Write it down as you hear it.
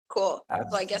Cool.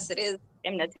 So I guess it is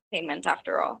Imnahtainment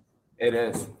after all. It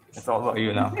is. It's all about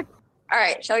you now. All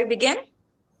right, shall we begin?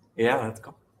 Yeah, let's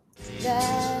go.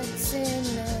 That's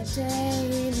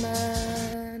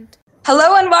Imnahtainment.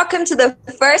 Hello and welcome to the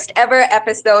first ever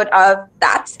episode of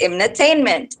That's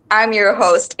Imnahtainment. I'm your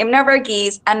host, Imna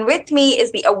Varghese, and with me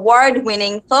is the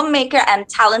award-winning filmmaker and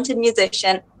talented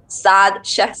musician, Saad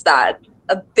Shehzad.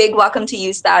 A big welcome to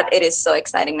you, Saad. It is so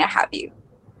exciting to have you.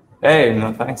 Hey,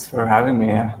 no, thanks for having me.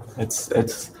 Yeah. It's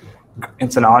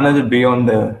an honor to be on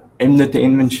the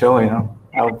Imnahtainment show.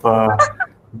 I've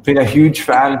been a huge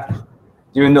fan,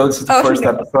 even though this is the first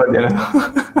episode.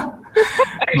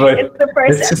 But it's the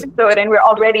first episode, and we're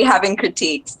already having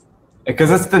critiques. Because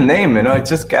it's the name, it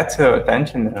just gets your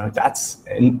attention. That's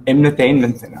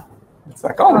Imnahtainment. It's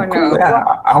like, cool. No. Yeah,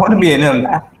 I want to be in on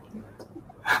that.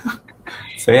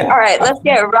 So yeah. All right, let's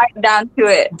get right down to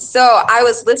it. So I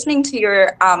was listening to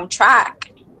your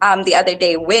track the other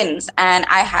day, Winds, and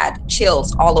I had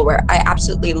chills all over. I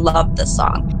absolutely loved the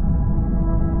song.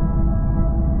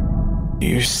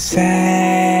 Your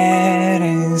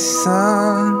setting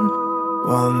sun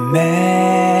will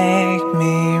make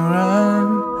me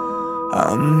run.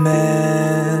 I'm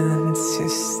meant to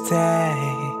stay.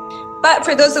 But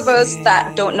for those of us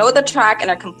that don't know the track and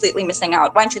are completely missing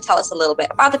out, why don't you tell us a little bit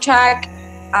about the track,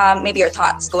 maybe your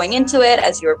thoughts going into it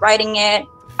as you were writing it,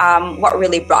 what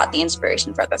really brought the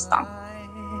inspiration for this song?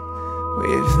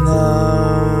 We've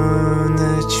known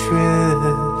the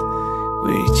truth,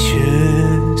 we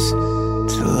choose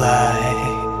to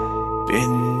lie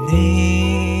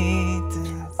beneath.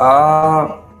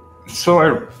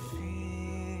 So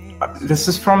this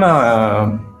is from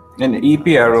an EP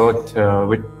I wrote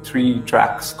with 3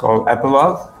 tracks called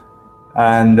Epilogue.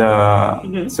 And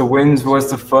so Winds was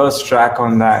the first track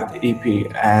on that EP,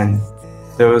 and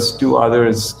there was 2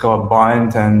 others called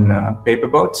Buoyant and Paper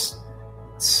Boats.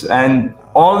 And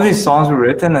all of these songs were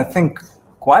written, I think,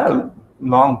 quite a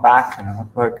long back.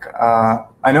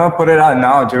 I know I put it out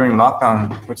now during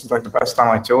lockdown, which is like the best time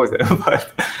I chose it.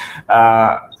 But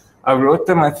I wrote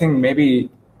them, I think, maybe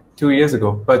 2 years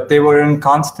ago. But they were in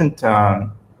constant,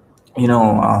 there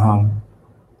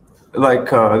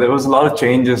was a lot of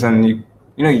changes, and you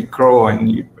grow,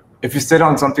 and if you sit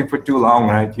on something for too long,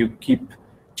 right, you keep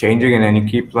changing it and you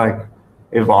keep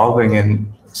evolving.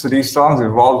 And so these songs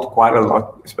evolved quite a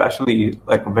lot, especially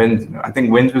Winds. I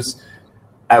think Winds was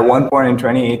at one point in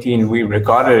 2018, we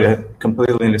recorded it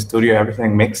completely in the studio,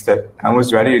 everything, mixed it, and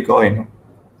was ready to go,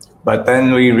 But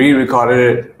then we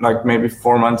re-recorded it maybe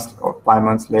 4 months or 5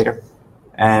 months later.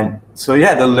 And so,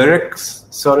 yeah, the lyrics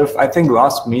sort of, I think,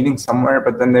 lost meaning somewhere,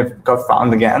 but then they've got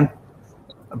found again.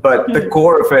 But the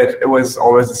core of it was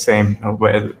always the same,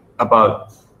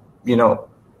 about,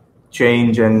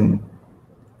 change, and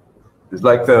it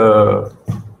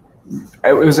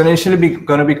was initially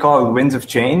going to be called Winds of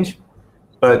Change,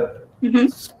 but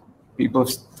people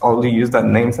only use that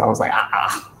name, so I was like, I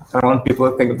don't want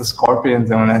people to think of the Scorpions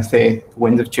when I say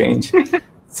Winds of Change.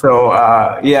 So,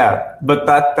 but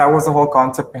that was the whole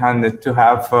concept behind it, to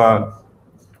have, a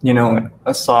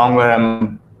song where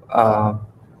I'm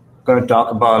going to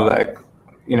talk about,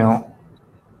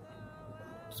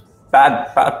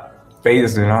 bad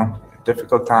phases,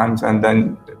 difficult times, and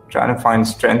then trying to find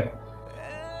strength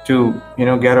to,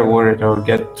 get over it or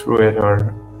get through it,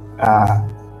 or,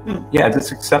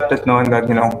 just accept it, knowing that,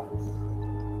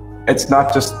 it's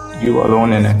not just you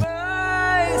alone in it.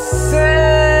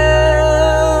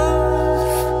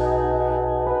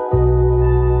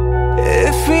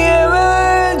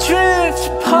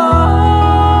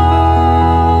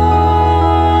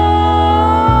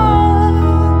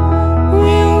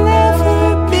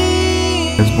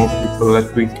 There's more people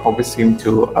that we always seem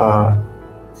to,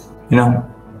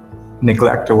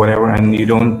 neglect or whatever, and you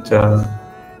don't,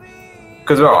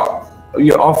 because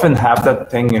you often have that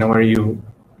thing, where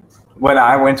when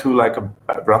I went through a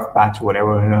rough patch or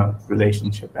whatever in a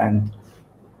relationship, and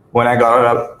when I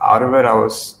got out of it, I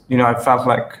was, I felt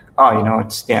like,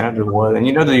 it's the end of the world, and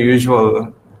the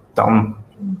usual dumb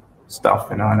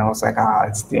stuff, and I was like,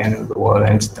 it's the end of the world,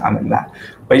 and it's done and that.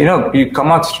 But you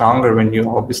come out stronger when you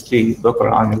obviously look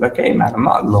around. You're like, hey man, I'm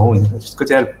not alone. Just because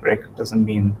you had a break doesn't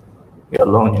mean you're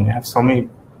alone. And you have so many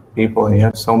people, and you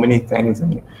have so many things,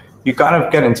 and you kind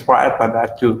of get inspired by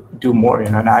that to do more.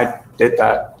 And I did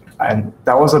that, and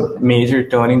that was a major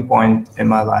turning point in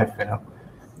my life.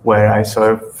 Where I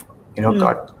sort of,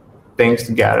 got things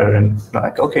together, and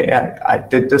okay, yeah, I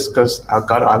did this because I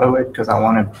got out of it, because I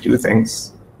want to do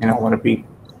things. I want to be,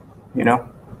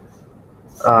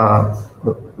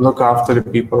 look after the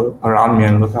people around me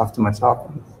and look after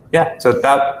myself. Yeah, so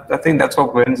I think that's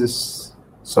what Winds is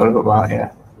sort of about,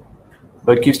 yeah.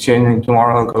 but it keeps changing.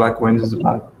 Tomorrow I'll go like winds is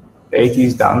about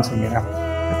 80s dancing, The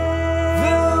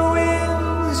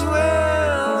winds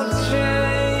will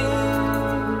change.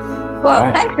 Well,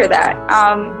 Right. thanks for that.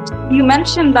 You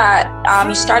mentioned that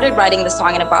you started writing the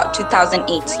song in about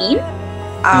 2018.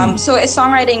 So is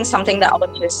songwriting something that all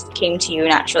just came to you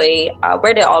naturally?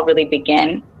 Where did it all really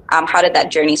begin? How did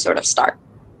that journey sort of start?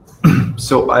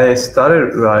 So I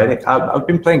started writing. I've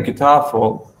been playing guitar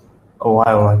for a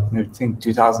while, like I think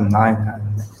 2009,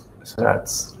 and so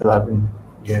that's 11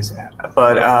 years. Yeah.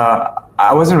 But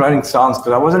I wasn't writing songs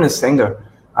because I wasn't a singer.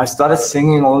 I started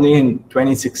singing only in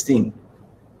 2016,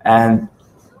 and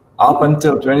up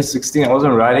until 2016, I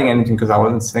wasn't writing anything because I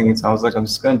wasn't singing. So I was like, I'm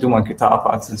just gonna do my guitar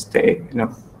parts and stay,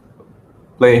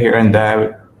 play here and there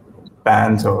with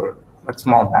bands or like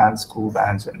small bands, school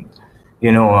bands, and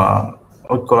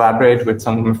I would collaborate with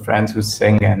some of my friends who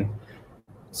sing, and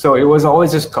so it was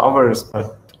always just covers.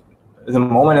 But the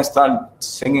moment I started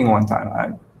singing one time,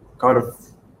 I got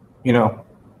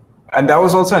and that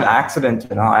was also an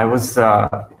accident. I was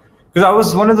because I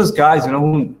was one of those guys,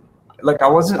 who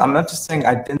I'm not just saying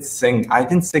I didn't sing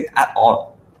at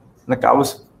all. Like I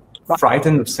was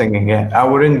frightened of singing. Yeah, I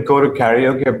wouldn't go to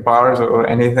karaoke bars or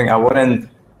anything. I wouldn't.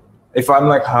 If I'm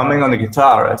like humming on the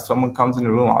guitar, if someone comes in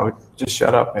the room, I would just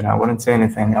shut up and I wouldn't say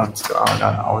anything. I would just go, oh, no,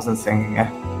 I wasn't singing.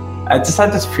 Yeah. I just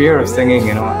had this fear of singing,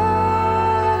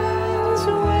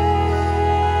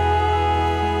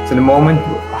 So the moment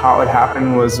how it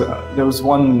happened was there was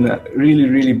one really,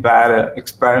 really bad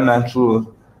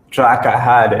experimental track I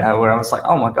had where I was like,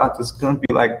 oh my God, this is going to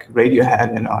be like Radiohead,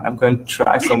 I'm going to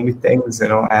try so many things,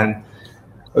 and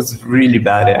it was really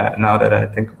bad now that I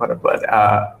think about it.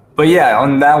 But yeah,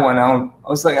 on that one, I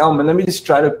was like, oh, but let me just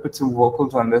try to put some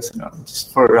vocals on this,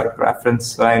 just for like reference,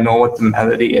 so I know what the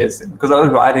melody is, because I was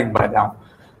writing by now.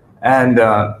 And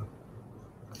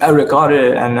I recorded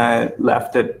it and I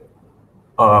left it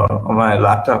on my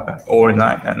laptop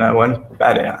overnight, and I went to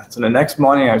bed. Yeah. So the next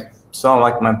morning, I saw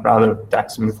like my brother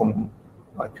text me from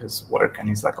like his work, and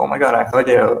he's like, "Oh my God, I heard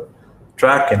your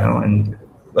track, and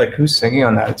like who's singing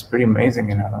on that? It's pretty amazing."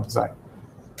 And I was like,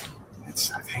 I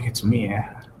think it's me.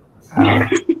 Yeah.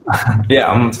 Yeah,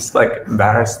 I'm just like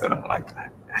embarrassed, and I'm like,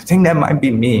 I think that might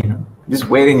be me. Just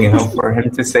waiting, for him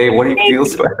to say what he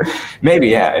feels. Maybe,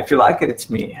 yeah. If you like it, it's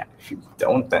me. Yeah. If you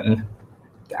don't, then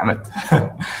damn it.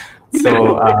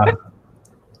 So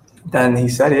then he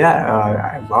said, "Yeah,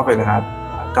 I love it, and I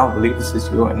can't believe this is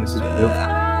you, and this is beautiful."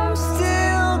 I'm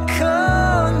still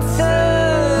content.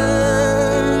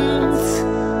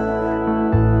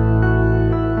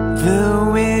 The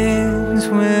winds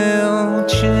will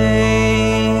change.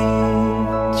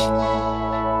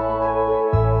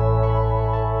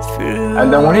 And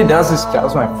then what he does is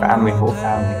tells my family, whole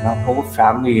family. My whole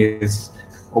family is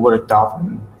over the top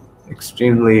and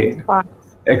extremely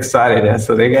excited. Yeah?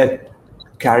 So they get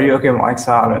karaoke mics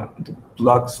out,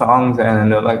 plug songs,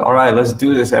 and they're like, "All right, let's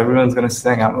do this. Everyone's gonna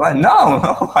sing." I'm like,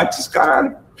 no, I just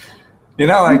gotta,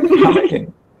 like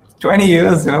 20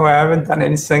 years, I haven't done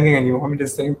any singing, and you want me to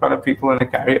sing in front of people in a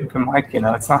karaoke mic?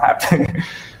 It's not happening.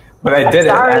 But I did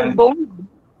it. And,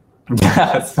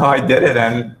 yeah, so I did it,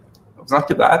 and it was not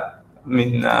too bad. I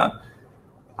mean,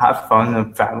 have fun. The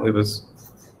family was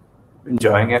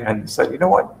enjoying it, and said, "You know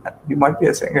what? You might be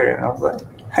a singer." And I was like,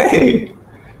 "Hey,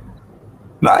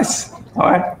 nice,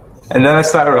 all right." And then I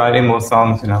started writing more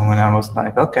songs, when I was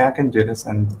like, "Okay, I can do this."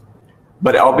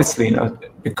 But obviously,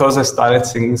 because I started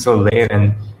singing so late,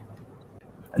 and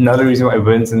another reason why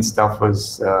Wins and stuff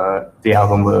was the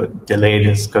album were delayed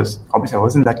is because obviously I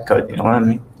wasn't that good. You know what I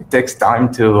mean? It takes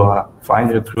time to find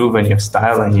your groove and your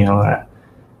style and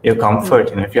your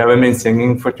comfort. If you haven't been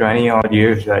singing for 20 odd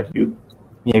years, right,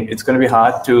 it's going to be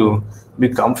hard to be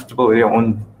comfortable with your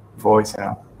own voice.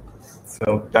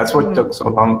 So that's what took so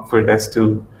long for this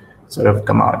to sort of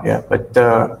come out. Yeah, but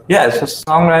so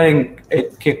songwriting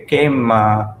it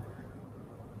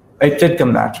did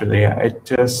come naturally. Yeah, it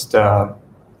just.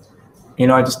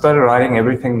 I just started writing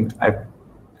everything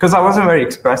because I wasn't very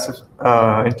expressive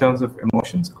in terms of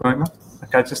emotions growing up.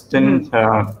 Like I just didn't,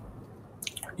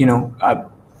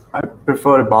 I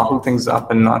prefer to bottle things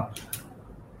up and not,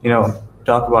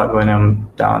 talk about when I'm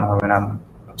down or when I'm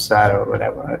upset or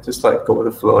whatever. I just like go with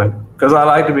the flow, because I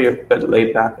like to be a bit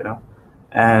laid back,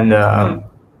 And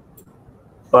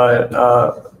but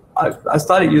I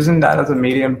started using that as a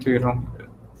medium to,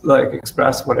 like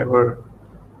express whatever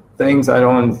things I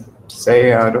don't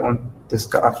say, I don't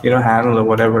discuss, handle or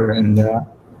whatever, and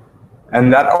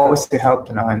that obviously helped,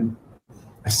 And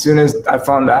as soon as I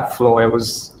found that flow,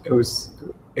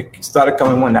 it started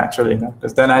coming more naturally,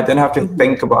 because then I didn't have to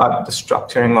think about the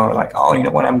structuring or like, oh,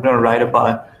 what I'm going to write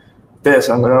about this,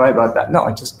 I'm going to write about that. No,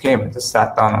 I just came, I just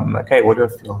sat down. I'm like, hey, what do I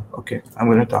feel? Okay, I'm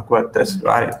going to talk about this,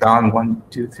 write it down, 1,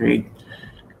 2, 3,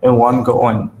 in one go.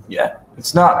 And yeah,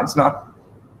 it's not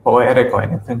poetic or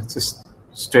anything. It's just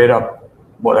straight up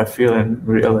what I feel in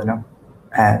real, you know.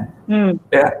 And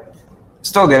yeah,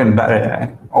 still getting better.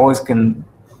 Yeah. Always can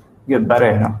get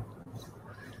better, you know.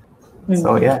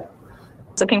 So yeah.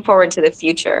 Looking forward to the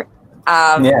future.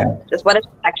 Just what is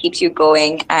it that keeps you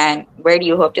going, and where do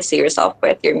you hope to see yourself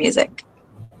with your music?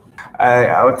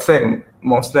 I would say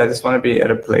mostly I just want to be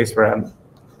at a place where I'm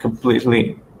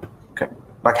completely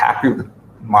like happy with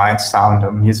my sound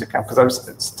of music, because I'm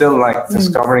still like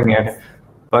discovering it.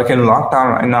 Like in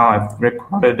lockdown right now,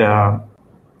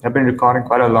 I've been recording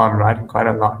quite a lot, writing quite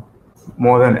a lot,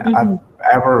 more than I've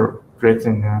ever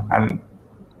written, and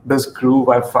this groove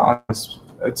I found it's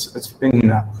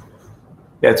been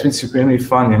it's been supremely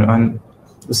fun, you know, and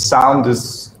the sound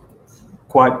is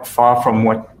quite far from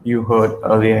what you heard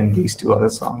earlier in these two other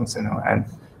songs, you know, and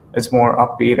it's more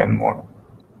upbeat and more,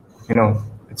 you know,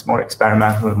 it's more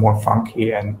experimental, more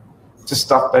funky, and just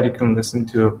stuff that you can listen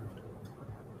to,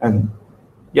 and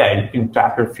yeah, you can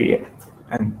tap your feet.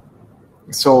 And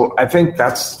so I think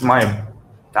that's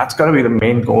gotta be the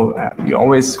main goal. You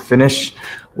always finish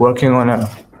working on a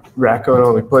record,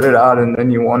 or we put it out, and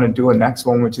then you want to do a next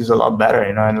one which is a lot better,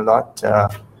 you know, and a lot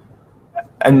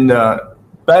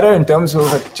better in terms of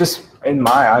like, just in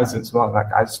my eyes as well.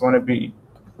 Like I just want to be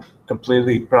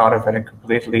completely proud of it and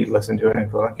completely listen to it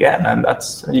and go like, yeah, man,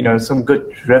 that's, you know, some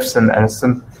good riffs, and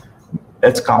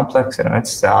it's complex, you know,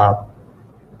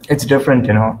 it's different,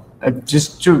 you know,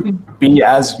 just to be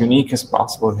as unique as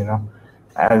possible, you know,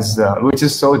 as which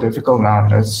is so difficult now.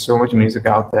 There's so much music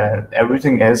out there.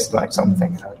 Everything is like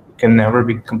something, you know, it can never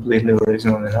be completely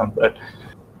original, you know. But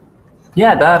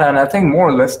yeah, that, and I think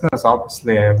more listeners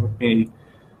obviously would be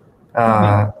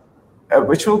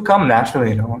which will come naturally,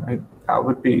 you know. I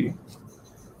would be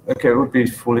okay, it would be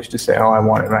foolish to say, oh, I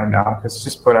want it right now, because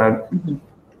just put out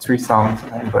 3 songs,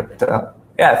 but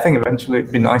yeah, I think eventually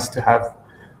it'd be nice to have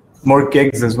more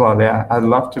gigs as well. Yeah, I'd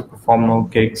love to perform more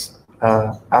gigs.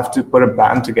 I have to put a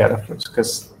band together first,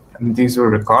 because these were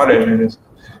recorded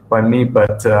by me,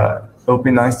 but it would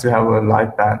be nice to have a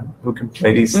live band who can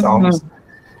play these songs,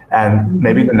 and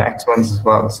maybe the next ones as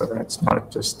well, so that's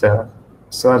not just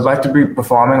so I'd like to be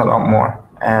performing a lot more,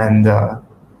 and I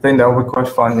think that would be quite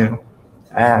fun, you know.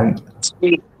 And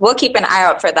we'll keep an eye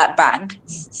out for that band.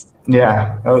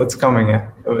 Yeah, it's coming.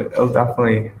 Yeah, it'll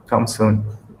definitely come soon.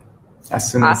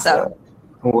 As soon as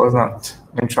who was not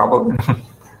in trouble.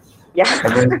 Yeah.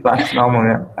 Everything's back to normal.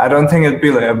 Yeah. I don't think it'd be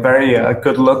like a very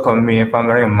good look on me if I'm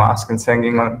wearing a mask and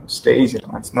singing on stage. You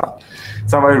know, it's not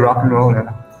very rock and roll. You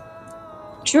know?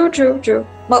 True.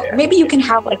 Well, maybe you can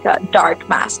have like a dark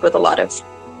mask with a lot of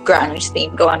grunge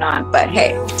theme going on. But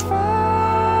hey.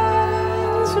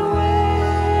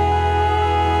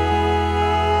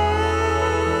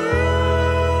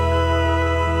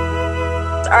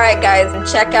 All right, guys, and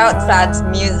check out Saad's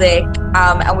music,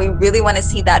 and we really want to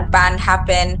see that band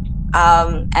happen,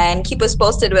 and keep us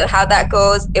posted with how that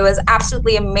goes. It was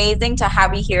absolutely amazing to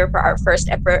have you here for our first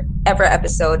ever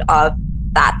episode of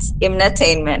That's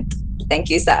Imnahtainment. Thank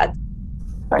you, Saad.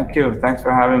 Thank you. Thanks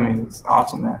for having me. It's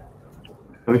awesome, man.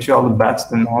 I wish you all the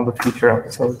best in all the future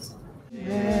episodes.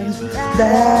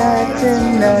 That's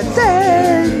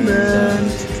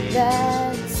Imnahtainment.